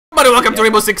everybody, welcome to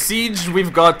Rainbow Six Siege.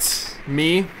 We've got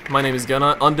me, my name is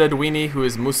Genna, Undead Weenie, who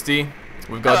is Musti.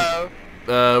 We've got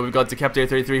we've got Decapitator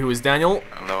 33, who is Daniel.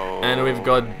 Hello. And we've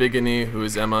got Bigany, who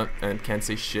is Emma, and can't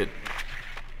say shit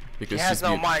because she's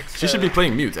mute. She should be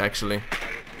playing mute, actually.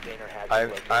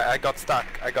 I got stuck.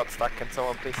 Can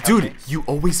someone please help Dude, me? you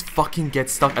always fucking get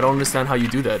stuck. I don't understand how you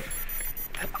do that.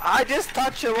 I just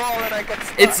touch a wall and I get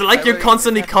stuck. It's like you're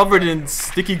constantly covered in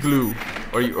sticky glue.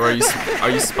 Are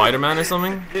you Spider-Man or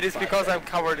something? It is because I'm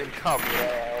covered in cum.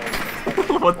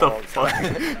 What the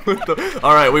fuck?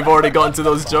 Alright, we've already gotten to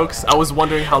those jokes. I was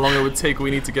wondering how long it would take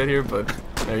Weenie to get here, but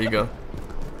there you go.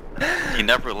 He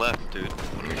never left, dude.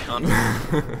 What are we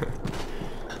on?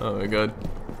 Oh my god.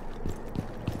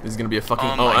 This is gonna be a fucking.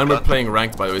 Oh and my we're God. playing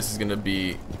ranked, by the way. This is gonna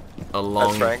be a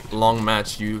long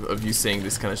match. Of you saying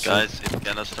this kind of shit. Guys, if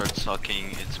Genna starts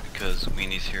sucking, it's because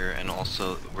Weenie's here, and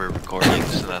also we're recording,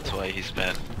 so that's why he's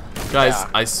bad. Guys, Yeah.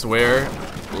 I swear,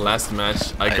 last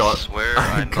match I got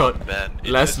not bad. It's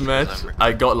last just match because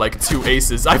I got like 2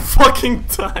 aces. I fucking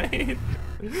died.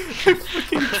 I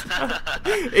fucking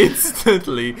died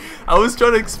instantly. I was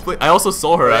trying to explain. I also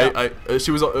saw her.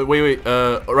 She was wait,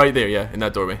 right there, yeah, in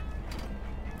that doorway.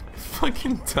 I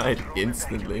fucking died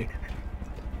instantly.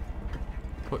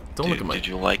 What? Don't look at my. Did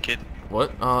you like it?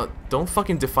 What? Don't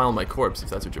fucking defile my corpse if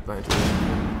that's what you're planning to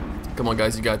do. Come on,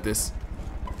 guys, you got this.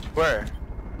 Where?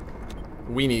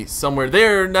 Weenie, somewhere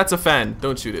there. That's a fan.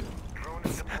 Don't shoot it.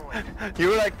 You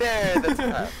were like there.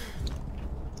 That's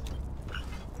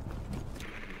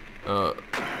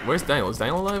Where's Daniel? Is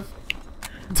Daniel alive?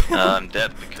 I'm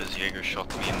dead because Jaeger shot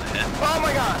me in the head. Oh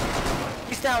my god!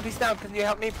 He's down. Can you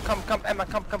help me? Come, Emma,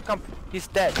 come. He's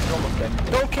dead. He's almost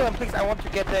dead. Don't kill him, please. I want to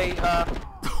get a.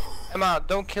 Emma,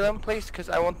 don't kill him, please, because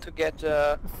I want to get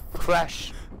a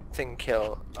flash thing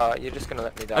kill. You're just gonna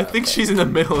let me die. I think she's in the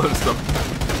middle of something.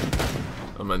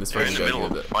 Oh man, this You're in fucking the guy middle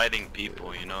did of that. fighting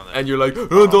people, you know that. And you're like,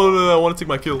 oh, no, I want to take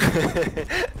my kill.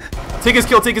 Take his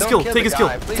kill, take his kill, take his kill,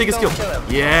 take his kill.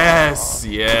 Yes,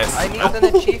 yes. I need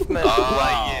an achievement. Oh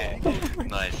Wow. yeah,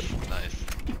 nice.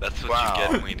 That's what Wow.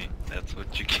 you get, Weenie. That's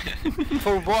what you get.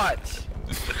 For what?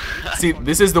 See,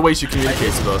 this is the way she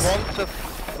communicates with us. I want the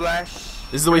flash.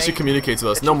 This is the way she communicates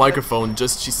with us. No microphone,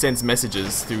 just she sends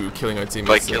messages through killing our teammates.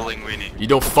 By So killing Weenie. you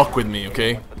don't fuck with me,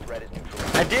 okay?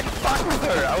 I didn't fuck with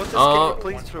her. I was just getting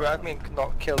police throughout me and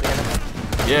not kill the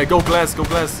enemy. Yeah, go Glass, go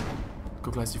Glass.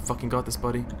 Go Glass, you fucking got this,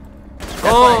 buddy.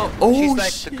 She's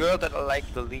like shit. the girl that I like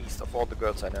the least of all the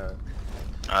girls I know.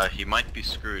 He might be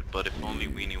screwed, but if only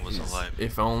Weenie was alive.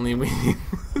 If only we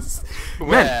was... Man,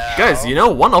 Well. guys, you know,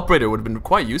 one operator would have been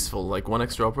quite useful. Like, one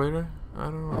extra operator? I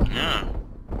don't know. Yeah.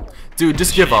 Dude,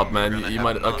 just give up, man. We're gonna You have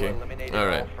might... another Okay.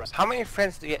 Alright. How many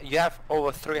friends do you have?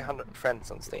 Over 300 friends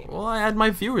on Steam. Well, I add my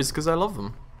viewers because I love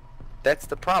them. That's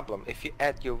the problem. If you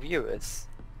add your viewers,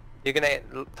 you're gonna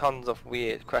get tons of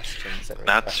weird questions and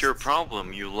That's your requests.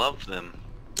 problem. You love them.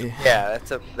 Yeah,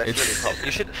 that's really It's- a problem.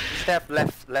 You should have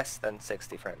less than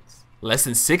 60 friends. Less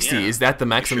than 60? Yeah. Is that the You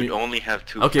maximum? should only have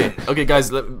 2 Okay, friends. okay, guys,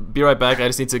 be right back. I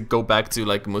just need to go back to,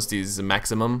 like, Musti's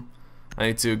maximum. I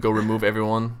need to go remove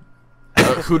everyone.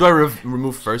 Who do I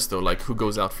remove first, though? Like, who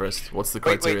goes out first? What's the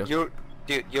criteria?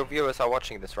 Wait, your viewers are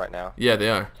watching this right now. Yeah, they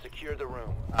are. Secure the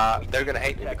room. They're gonna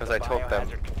hate me because I told them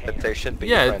that they should be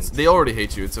Yeah, friends. they already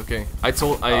hate you. It's okay.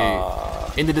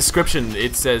 In the description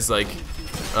it says like,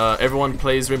 everyone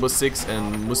plays Rainbow Six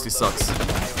and Musti sucks.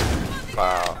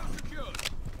 Wow.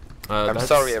 I'm That's-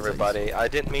 sorry, everybody. I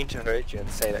didn't mean to hurt you and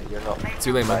say that you're not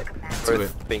Too late, man. like, Too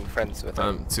worth being friends with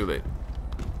them. Too late.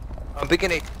 I'm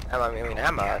beginning.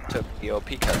 Emma took the OP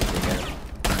character again.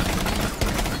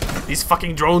 These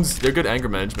fucking drones, they're good anger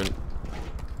management.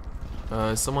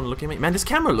 Is someone looking at me? Man, this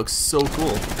camera looks so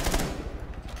cool.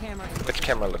 Which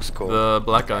camera looks cool? The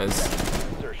black guys.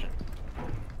 Insertion.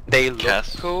 They look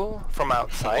Yes. cool from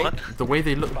outside. What? The way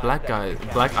they look, black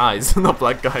eyes, not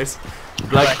black guys.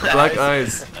 Black Black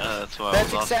eyes. That's why I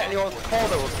That's was exactly what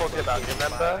Calder was talking about.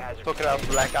 Remember? Talking about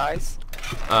black eyes.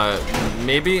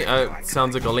 Maybe.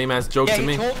 Sounds like a lame ass joke Yeah, to he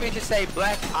me. told me to say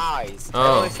black eyes. I Oh.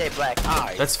 always say black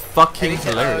eyes. That's And fucking he said,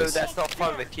 hilarious. oh, that's not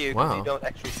fun with you because Wow. you don't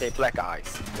actually say black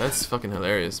eyes. That's fucking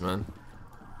hilarious, man.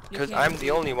 Because I'm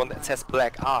the only one that says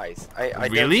black eyes. I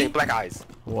don't Really? say black eyes.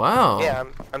 Wow. Yeah,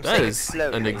 I'm That saying is it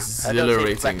slowly. an I don't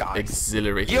say black eyes.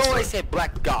 exhilarating You story. always say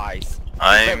black guys.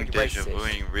 I'm Very deja racist.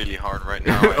 vuing really hard right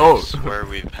now. Oh. I swear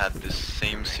we've had this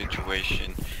same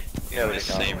situation Yeah, in we the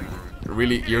got same it. room.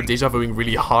 Really, you're deja vuing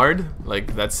really hard.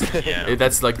 Like that's Yeah.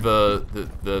 that's like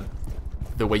the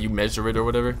way you measure it or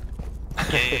whatever.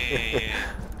 Yeah.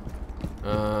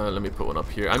 Let me put one up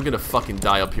here. I'm gonna fucking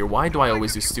die up here. Why do I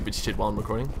always do stupid shit while I'm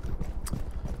recording?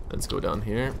 Let's go down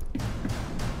here.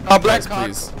 Oh, black Guys, card.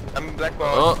 please. I mean black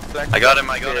ball. Oh. Black I got him,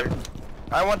 I got him.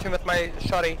 I want him with my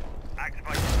shotty.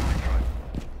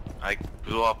 I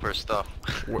blew up her stuff.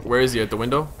 Where is he? At the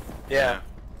window? Yeah.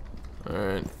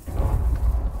 Alright.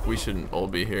 We shouldn't all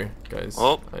be here, guys.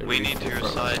 Oh, I we really need to your feel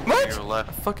side, What? to your I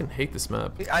left. fucking hate this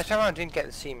map. I somehow didn't get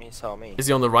to see me, he saw me. Is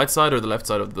he on the right side or the left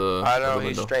side of the, I of know, the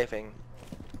he's window? strafing.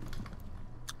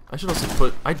 I should also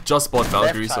put... I just bought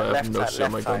Valkyrie, Left so I side, have no shit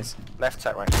on my left side. guns. Left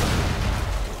side,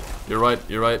 right. You're right,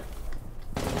 you're right.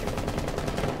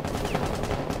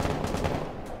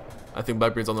 I think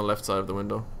Blackbeard's on the left side of the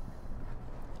window.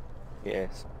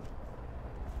 Yes.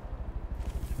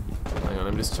 Hang on,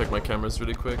 let me just check my cameras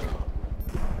really quick.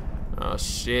 Oh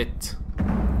shit.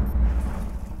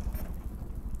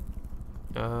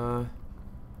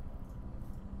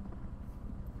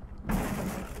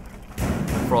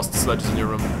 Frost sledges in your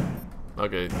room.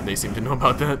 Okay, they seem to know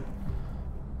about that.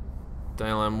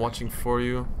 Daniel, I'm watching for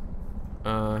you.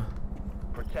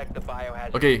 Protect the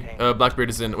biohazard Okay, container. Blackbeard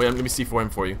is in. Wait, let me see for him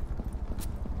for you.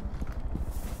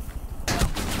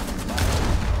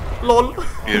 LOL.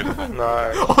 Beautiful.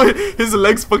 No. Oh, his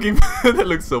legs fucking. That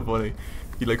looks so funny.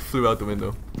 He like flew out the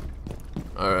window.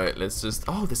 Alright, let's just.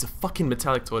 Oh, there's a fucking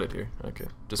metallic toilet here. Okay,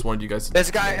 just wanted you guys to. There's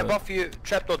a guy know that. above you.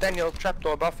 Trapdoor, Daniel,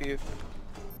 trapdoor above you.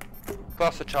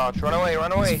 Cluster charge. Run away,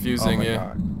 run away. He's fusing, oh my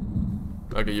yeah.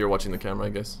 God. Okay, you're watching the camera, I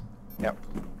guess. Yep.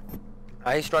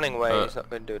 He's running away. Uh, He's not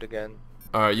gonna do it again.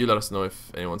 Alright, you let us know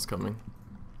if anyone's coming.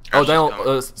 Actually Oh, Daniel,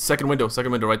 coming. second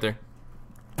window right there.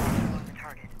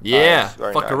 Yeah, Nice,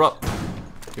 very fuck her nice. up.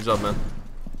 Good job, man.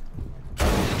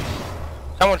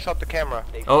 Someone shot the camera.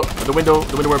 Oh, the window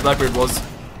where Blackbeard was.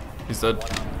 He's dead.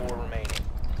 1 on 4 remaining.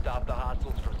 Stop the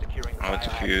hostiles from securing the Oh, it's a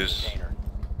biohazard fuse. container.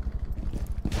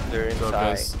 They're Good job,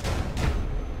 inside. guys.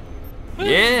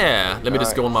 Yeah! Let me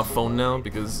just go on my phone now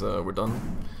because we're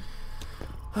done.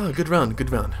 Oh, good round,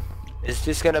 good round. Is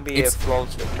this gonna be It's- a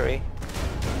flawless victory?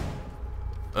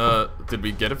 Did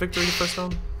we get a victory the first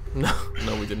round? No,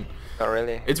 no, we didn't. Not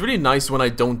really. It's really nice when I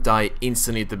don't die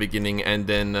instantly at the beginning and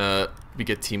then we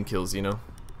get team kills, you know.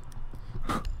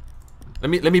 Let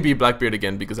me be Blackbeard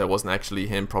again because I wasn't actually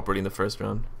him properly in the first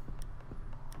round.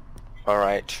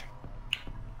 Alright.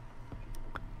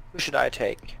 Who should I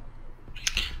take?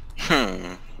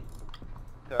 Hmm.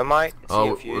 Thermite?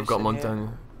 Oh, we've got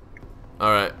Montagna.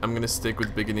 Alright, I'm gonna stick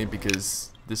with Bigany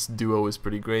because this duo is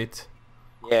pretty great.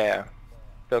 Yeah.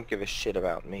 Don't give a shit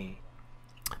about me.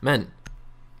 Man,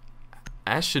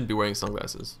 Ash should be wearing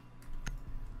sunglasses.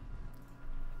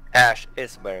 Ash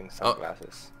is wearing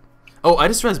sunglasses. Oh, I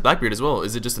just realized Blackbeard as well.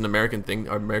 Is it just an American thing?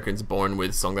 Are Americans born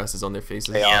with sunglasses on their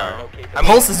faces? They Yeah. are.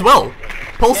 Pulse as well!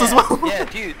 Pulse as well! Yeah,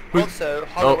 dude. Who- Also,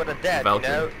 Hollywood are Dead, Valkyrie.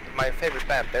 you know? My favorite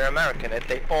band. They're American and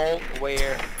they all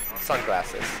wear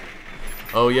sunglasses.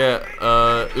 Oh yeah,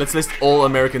 let's list all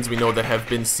Americans we know that have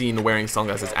been seen wearing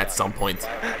sunglasses at some point.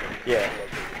 Yeah.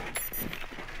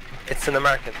 It's an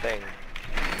American thing.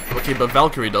 Okay, but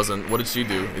Valkyrie doesn't. What did she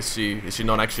do? Is she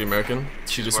not actually American?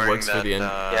 She just Wearing works for the end.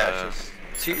 Yeah,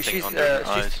 she's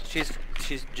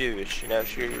Jewish, you know,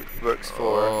 she works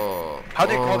for Oh, how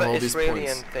do you call all that these Israeli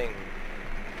points. thing?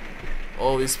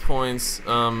 All these points.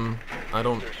 I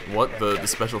don't. What the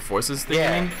special forces thing?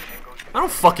 Yeah. You mean? I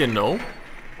don't fucking know.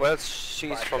 Well,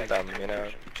 she's from them, you know.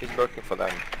 She's working for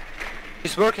them.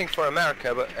 She's working for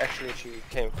America, but actually she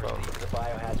came from The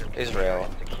biohazard container Israel.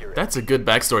 and secure it. That's a good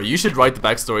backstory. You should write the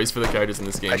backstories for the characters in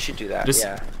this game. I should do that, Just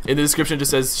yeah. in the description, it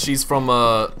just says she's from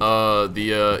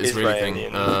the Israeli thing.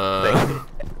 Israeli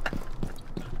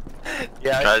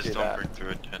Yeah, I Guys, should do don't that. break through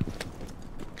it yet.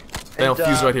 Daniel, And,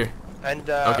 fuse right here. And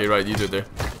Okay, right, you do it there.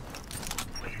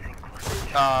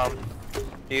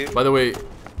 you By the way,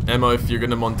 Emma, if you're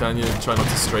gonna Montagna, try not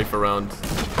to strafe around,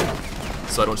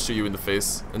 so I don't shoot you in the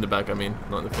face. In the back, I mean,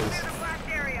 not in the face.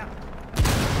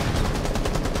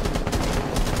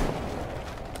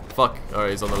 Fuck. Alright,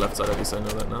 he's on the left side, at least I know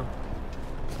that now.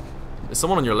 There's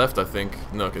someone on your left, I think.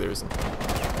 No, okay, there isn't.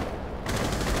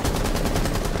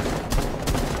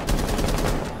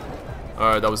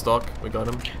 Alright, that was Doc. We got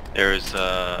him. There's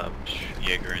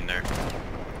Jaeger in there.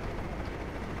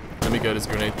 Let me get his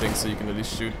grenade thing so you can at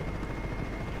least shoot.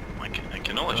 I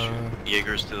can only shoot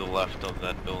Jaeger's to the left of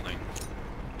that building.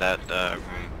 That room.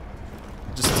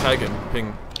 Just tag him. Ping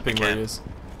where can't. he is.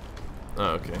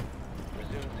 Oh, okay.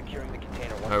 Resume securing the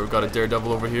container once Alright, we've got a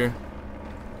daredevil over here.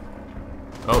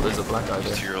 Oh, there's a black guy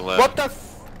Just to there. your left. what the f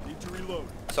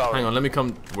Sorry. Hang on, let me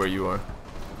come where you are.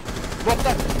 What the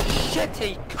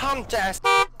shitty cunt ass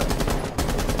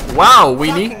Wow,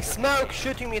 weenie! fucking smoke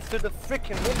shooting me through the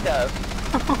freaking window.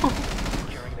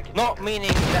 securing the container. Not meaning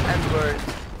the N-word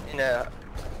in a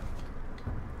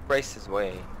racist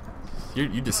way.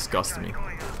 You disgust me.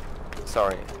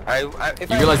 sorry. If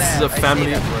You I'm realize mad, this is a I say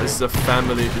family. that word. This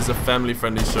is a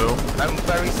family-friendly show. I'm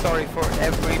very sorry for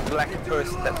every black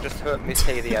person that just heard me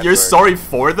say the You're N-word. sorry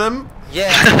for them?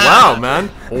 Yeah. Wow,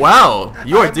 man. Wow.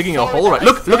 You are I'm digging a sorry hole that right. I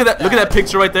Look at said that. Look at that that.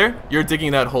 picture right there. You're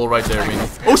digging that hole right there,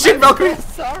 Weenie. Oh shit, Valkyrie. I'm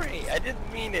sorry. I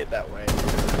didn't mean it that way.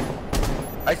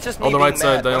 I just On need the being right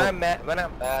side, mad. Daniel. When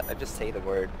I'm mad, I just say the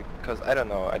word because I don't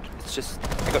know. It's just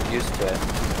I got used to it.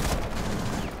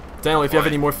 Daniel, if you have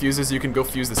any more fuses, you can go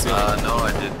fuse the ceiling. No,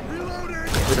 I did.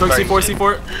 We're going very-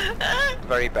 C4.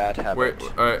 Very bad habit. Where?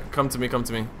 Alright, come to me.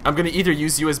 I'm gonna either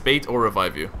use you as bait or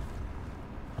revive you.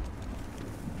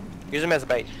 Use him as a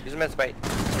bait. Use him as a bait.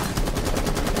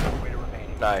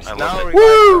 Nice. I love Now it. revive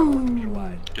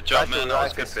Woo! Good job, Try to man. That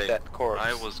was revive good his bait. dead corpse.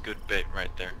 I was good bait right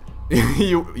there.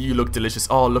 you look delicious.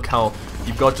 Oh, look how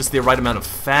you've got just the right amount of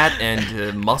fat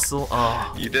and muscle.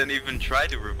 Oh. You didn't even try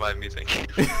to revive me, thank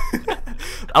you.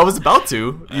 I was about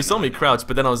to. You saw me crouch,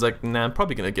 but then I was like, nah, I'm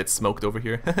probably gonna get smoked over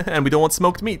here. And we don't want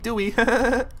smoked meat, do we?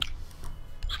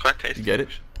 It's quite tasty. You get it?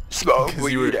 Smoke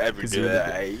 'Cause you were- 'cause you were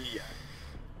the-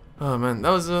 Oh man, that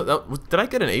was did I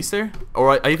get an ace there?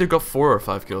 Or I either got 4 or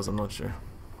 5 kills, I'm not sure.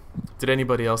 Did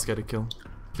anybody else get a kill?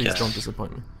 Please Yes. don't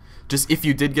disappoint me. Just if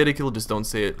you did get a kill, just don't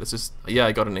say it. Let's just yeah,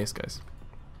 I got an ace, guys.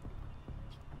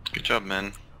 Good job,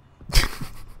 man.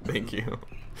 Thank you.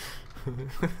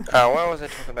 What was I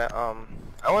talking about?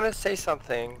 I want to say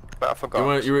something, but I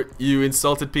forgot. You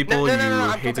insulted people, no, you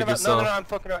I'm hated talking about, yourself. No, I'm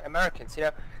talking about Americans, you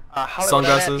know. Hollywood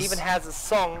Sunglasses. even has a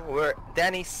song where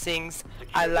Danny sings,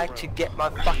 I like to get my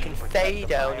fucking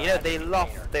fade on. You know, they love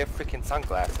their freaking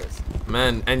sunglasses.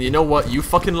 Man, and you know what? You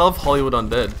fucking love Hollywood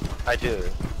Undead. I do.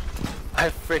 I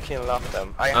freaking love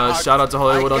them. Shout out to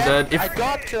Hollywood Undead. I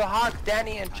got to hug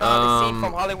Danny and Charlie C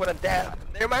from Hollywood Undead.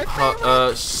 They're my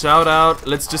favorite. Shout out.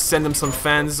 Let's just send them some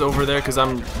fans over there because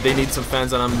they need some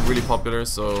fans and I'm really popular,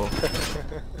 so.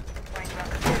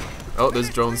 Oh, there's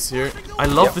drones here. I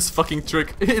love this fucking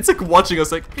trick. It's like watching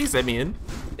us like, please let me in.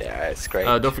 Yeah, it's great.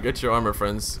 Don't forget your armor,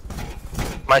 friends.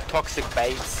 My toxic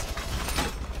base.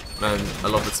 Man, I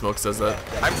love that Smoke says that.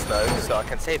 I'm slow, so I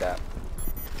can say that.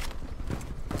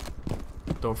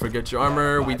 Don't forget your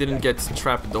armor. We didn't get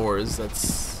trap doors.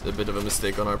 That's a bit of a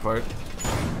mistake on our part.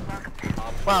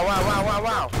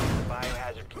 Wow.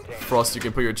 Biohazard container. Frost, you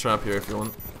can put your trap here if you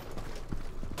want.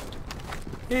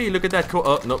 Hey, look at that.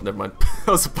 Oh, no, never mind.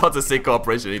 I was about to say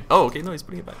cooperation. Oh, okay, no, he's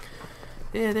putting it back.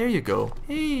 Yeah, there you go.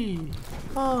 Hey.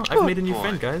 Oh, I've made a new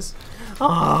friend, guys.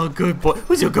 Oh, good boy.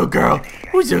 Who's your good girl?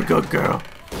 Who's your good girl?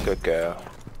 Good girl.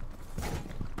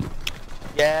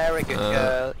 Yeah, a good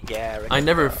girl. Yeah, a good I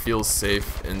never girl. feel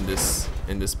safe in this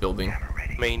building.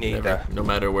 Me neither. Never, no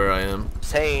matter where I am.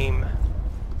 Same.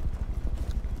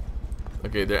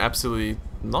 Okay, they're absolutely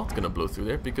not gonna blow through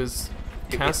there because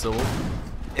If- Castle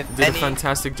If did a any,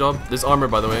 fantastic job. There's armor,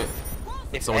 by the way.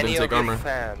 if someone any didn't of take your armor.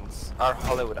 fans are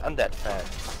Hollywood Undead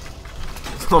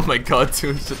fans, Oh my god,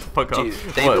 dude, shut the fuck up. dude,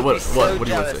 they would be so what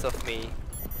do you want jealous to say? of me.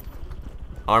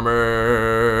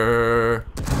 Armor.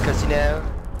 Cause you know.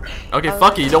 Okay, I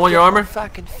fuck it. You don't want your armor?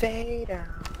 Fucking fade out.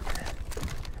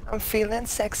 I'm feeling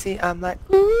sexy. I'm like,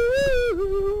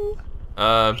 ooh.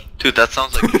 Dude, that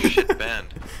sounds like a shit band.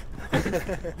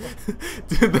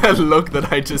 Dude, that look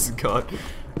that I just got.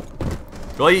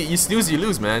 Well, you snooze, you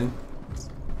lose, man.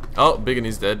 Oh,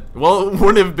 Biggany's dead. Well,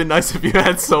 wouldn't it have been nice if you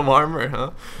had some armor,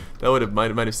 huh? That would have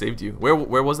might have saved you. Where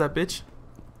was that bitch?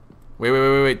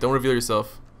 Wait. Don't reveal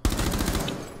yourself.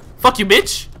 Fuck you,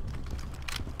 bitch!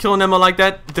 Killing Emma like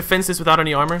that, defenseless without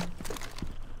any armor.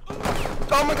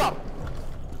 Oh my god!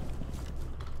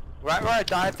 Right where I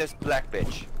died, there's black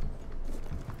bitch.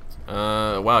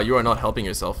 Wow, you are not helping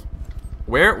yourself.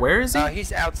 Where is he?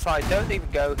 He's outside. Don't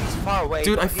even go. He's far away.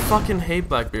 Dude, I but he's- fucking hate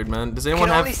Blackbeard, man. Does You anyone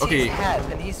can have? only see Okay, his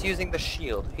head, and he's using the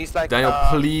shield. He's like Daniel,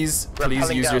 please repelling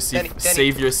use down. your C. Danny,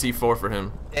 Save your C4 for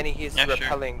him. Danny, he's Yeah, sure.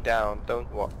 repelling down.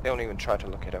 Don't even try to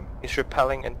look at him. He's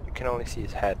repelling, and you can only see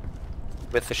his head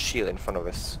with the shield in front of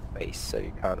his face, so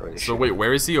you can't really. So shoot wait, him.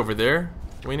 where is he? Over there,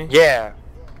 Weenie? Yeah.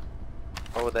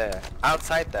 Over there.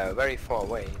 Outside though, very far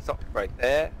away. He's not right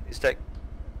there. He's like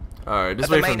Alright, at just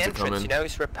the wait for him main to come entrance, in. you know,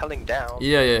 he's repelling down.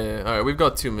 Yeah. Alright, we've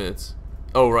got 2 minutes.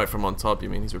 Oh, right, from on top, you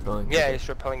mean he's repelling? Yeah, he's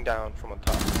repelling down from on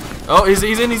top. Oh, he's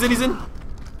in.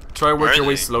 Try work Where your is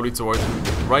way he? slowly towards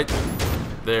him. Right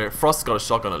there. Frost's got a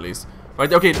shotgun at least.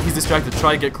 Right, okay, he's distracted.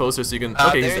 Try to get closer so you can.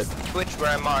 Okay, he's There's dead. Twitch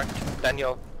where I marked.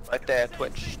 Daniel, right there,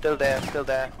 Twitch. Still there. Still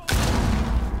Help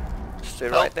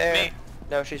right there. me.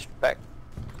 No, she's back.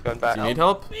 Going back. Do you need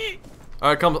help?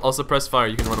 Alright, come. I'll suppress fire.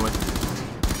 You can run away.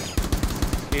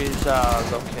 He's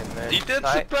looking there. He did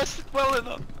Right. suppress it well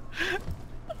enough.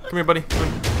 Come here, buddy.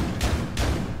 Come here.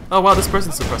 Oh wow, this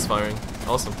person's suppress firing.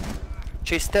 Awesome.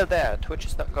 She's still there. Twitch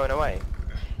is not going away.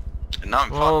 And now I'm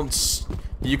Well,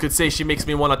 you could say she makes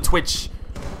me want to twitch,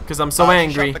 cause I'm so She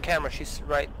angry. shot the camera. She's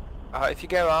right. If you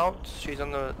go out, she's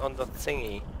on the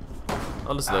thingy.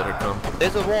 I'll just let her come.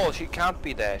 There's a wall. She can't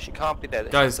be there. She can't be there.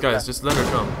 Guys, just let her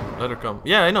come. Let her come.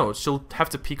 Yeah, I know. She'll have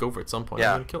to peek over at some point.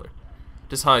 Yeah. I'm gonna kill her.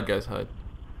 Just hide, guys, hide.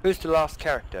 Who's the last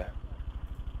character?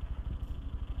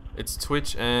 It's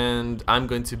Twitch, and I'm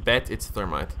going to bet it's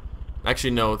Thermite.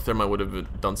 Actually, no, Thermite would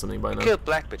have done something by You now. killed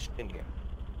Black Bitch, didn't you?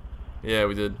 Yeah,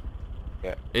 we did.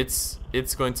 Yeah. It's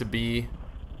going to be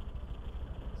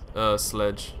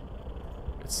Sledge.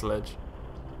 It's Sledge.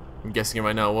 I'm guessing it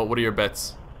right now. What are your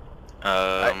bets?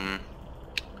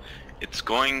 It's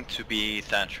going to be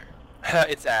Thatcher.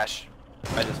 It's Ash.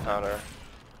 I just found her.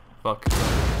 Fuck.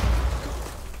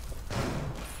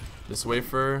 This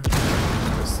wafer.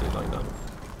 Just stay like that.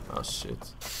 Oh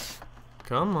shit.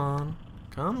 Come on.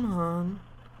 Come on.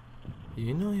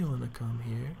 You know you wanna come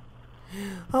here.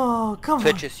 Oh, come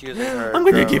Twitch on. is using her. I'm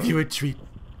gonna drone. give you a treat.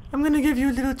 I'm gonna give you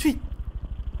a little treat.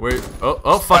 Where?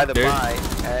 Oh, fuck, By the there. by,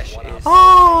 Ash is.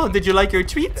 Oh, did you like your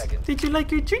treat? Did you like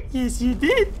your treat? Yes, you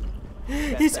did.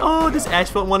 Yes. Oh, does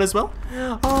Ash want one as well?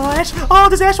 Oh, Ash. Oh,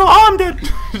 does Ash want? Oh, I'm dead.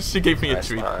 She gave me a That's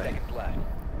treat. fine. Seconds left.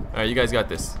 Alright, you guys got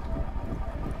this.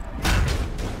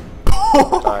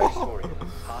 Nice.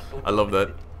 I love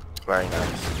that. Very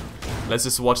nice. Let's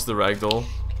just watch the ragdoll.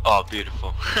 Oh,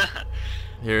 beautiful.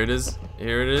 Here it is.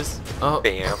 Here it is. Oh,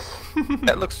 Bam.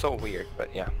 That looks so weird,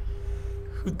 but yeah.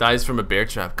 who dies from a bear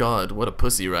trap? God, what a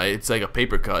pussy, right? It's like a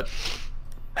paper cut.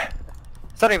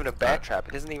 It's not even a bear trap.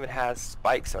 It doesn't even have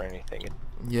spikes or anything. It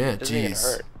Yeah, doesn't even jeez.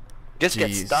 hurt. Just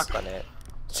get Jeez. stuck on it.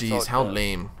 That's all Jeez, it how does.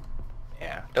 lame.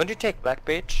 Yeah. Don't you take Black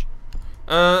Bitch?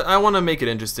 I want to make it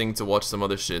interesting to watch some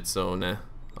other shit, so nah.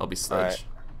 I'll be Sledge. Alright.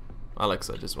 I like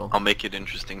Sledge as well. I'll make it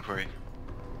interesting for you.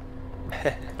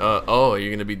 Oh,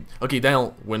 you're gonna be okay,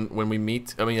 Daniel. When we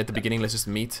meet, I mean at the beginning, let's just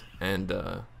meet and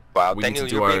Wow, we need Daniel, to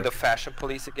do you're being our- the fashion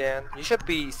police again. You should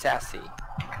be sassy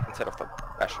instead of the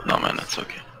fashion No, police. man, that's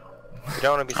okay. You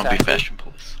don't want to be I'll sassy. be fashion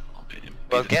police. I'll be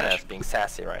Well, the Genna is fashion being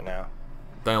sassy right now.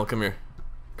 Daniel, come here.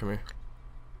 Come here.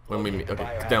 When we meet, okay.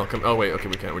 Daniel, come. Oh wait, okay,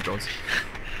 we can't. We're drones.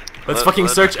 Let's Let- fucking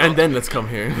let search her and go. then let's come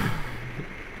here.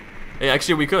 Hey,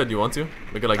 actually, we could. You want to?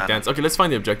 We could like Nah. dance. Okay, let's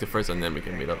find the objective first, and then we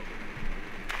can meet up.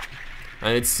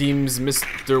 And it seems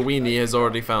Mr. Weenie has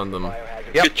already found them.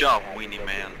 Biohazard Yep. Good job, Weenie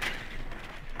Man.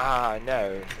 Ah,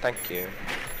 no. Thank you.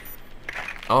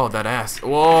 Oh, that ass.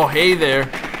 Whoa, hey there.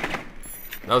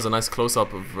 That was a nice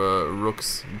close-up of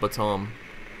Rook's baton.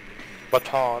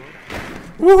 Baton.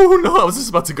 Woo, no, I was just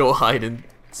about to go hide and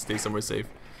stay somewhere safe.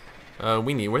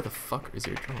 Weenie, where the fuck is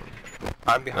your drone?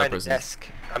 I'm behind the person. desk.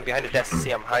 I'm behind the desk.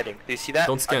 See, I'm hiding. Do you see that?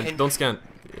 Don't I scan, can- don't scan.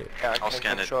 Yeah, I I'll can't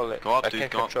scan it. control it. Go up, I dude,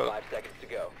 can't go up. control it. 5 seconds to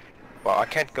go. Well, I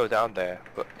can't go down there.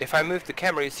 But if I move the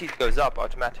camera, you see it goes up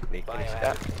automatically. Can you see Biohazard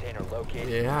that? container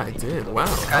located. Yeah, I did. Wow,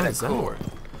 how Kinda does that cool. work?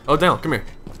 Oh, Daniel, come here.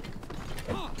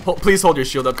 Please hold your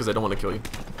shield up because I don't want to kill you.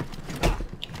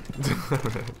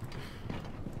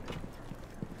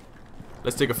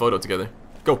 Let's take a photo together.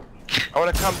 Go. I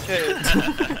want to come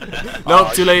too. No,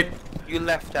 Oh, too late. You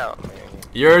left out, man.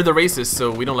 You're the racist,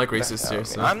 so we don't like racists Left here. out,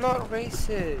 So. man. I'm not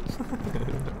racist.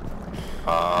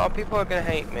 Oh, people are gonna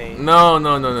hate me. No.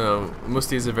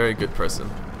 Musti is a very good person.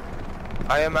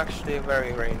 I am actually a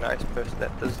very, very nice person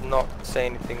that does not say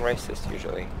anything racist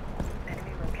usually.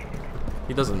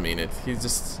 He doesn't mean it. He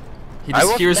just I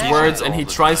was hears mad words and all he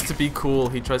the tries time. to be cool.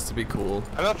 He tries to be cool.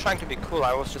 I'm not trying to be cool,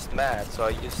 I was just mad, so I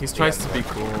used He the tries to be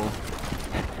N-word. cool.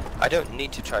 I don't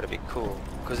need to try to be cool,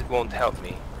 because it won't help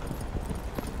me.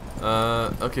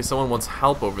 Okay, someone wants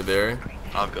help over there.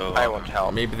 I'll go. I want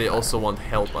help. Maybe they also want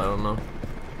help. I don't know.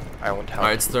 I want help.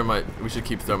 Alright, it's Thermite. We should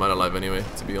keep Thermite alive anyway,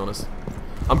 to be honest.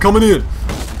 I'm coming in!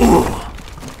 Ooh.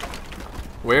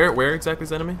 Where exactly is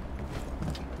the enemy?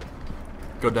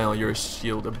 Go down, you're a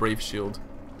shield, a brave shield.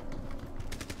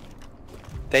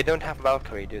 They don't have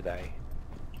Valkyrie, do they?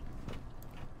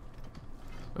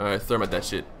 Alright, Thermite that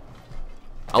shit.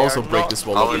 I'll They also are break not this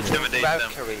wall I'll over here. intimidate them.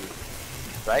 Valkyrie,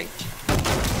 right?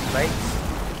 Right?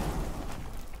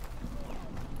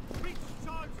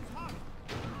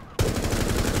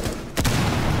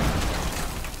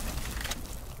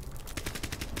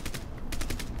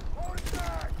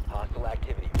 Hostile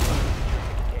activity. Secure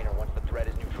the container once the threat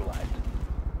is neutralized.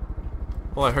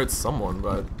 Well, I heard someone,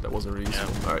 but that wasn't really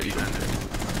useful. Yeah. Alright, you go.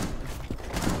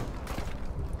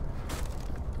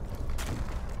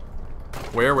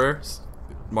 Where?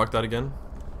 Mark that again.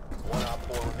 1 op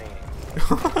 4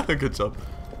 remaining. Good job.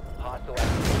 Hostile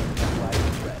activity. Neutralize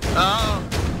the threat. Oh!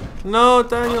 No, Well,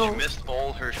 Daniel. she missed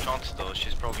all her shots though.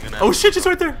 She's probably gonna. Oh shit, she's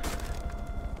right there.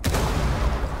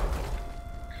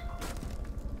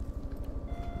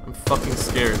 fucking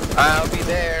scared. I'll be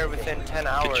there within 10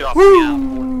 hours. Good job.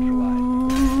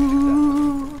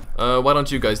 Why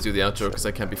don't you guys do the outro, because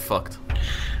I can't be fucked.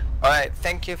 Alright,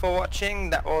 thank you for watching.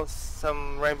 That was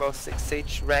some Rainbow Six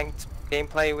Siege ranked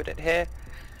gameplay with it here.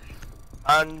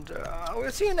 And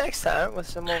we'll see you next time with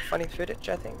some more funny footage,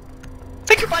 I think.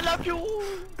 Thank you, I love you.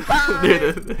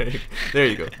 Bye! There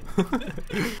you go.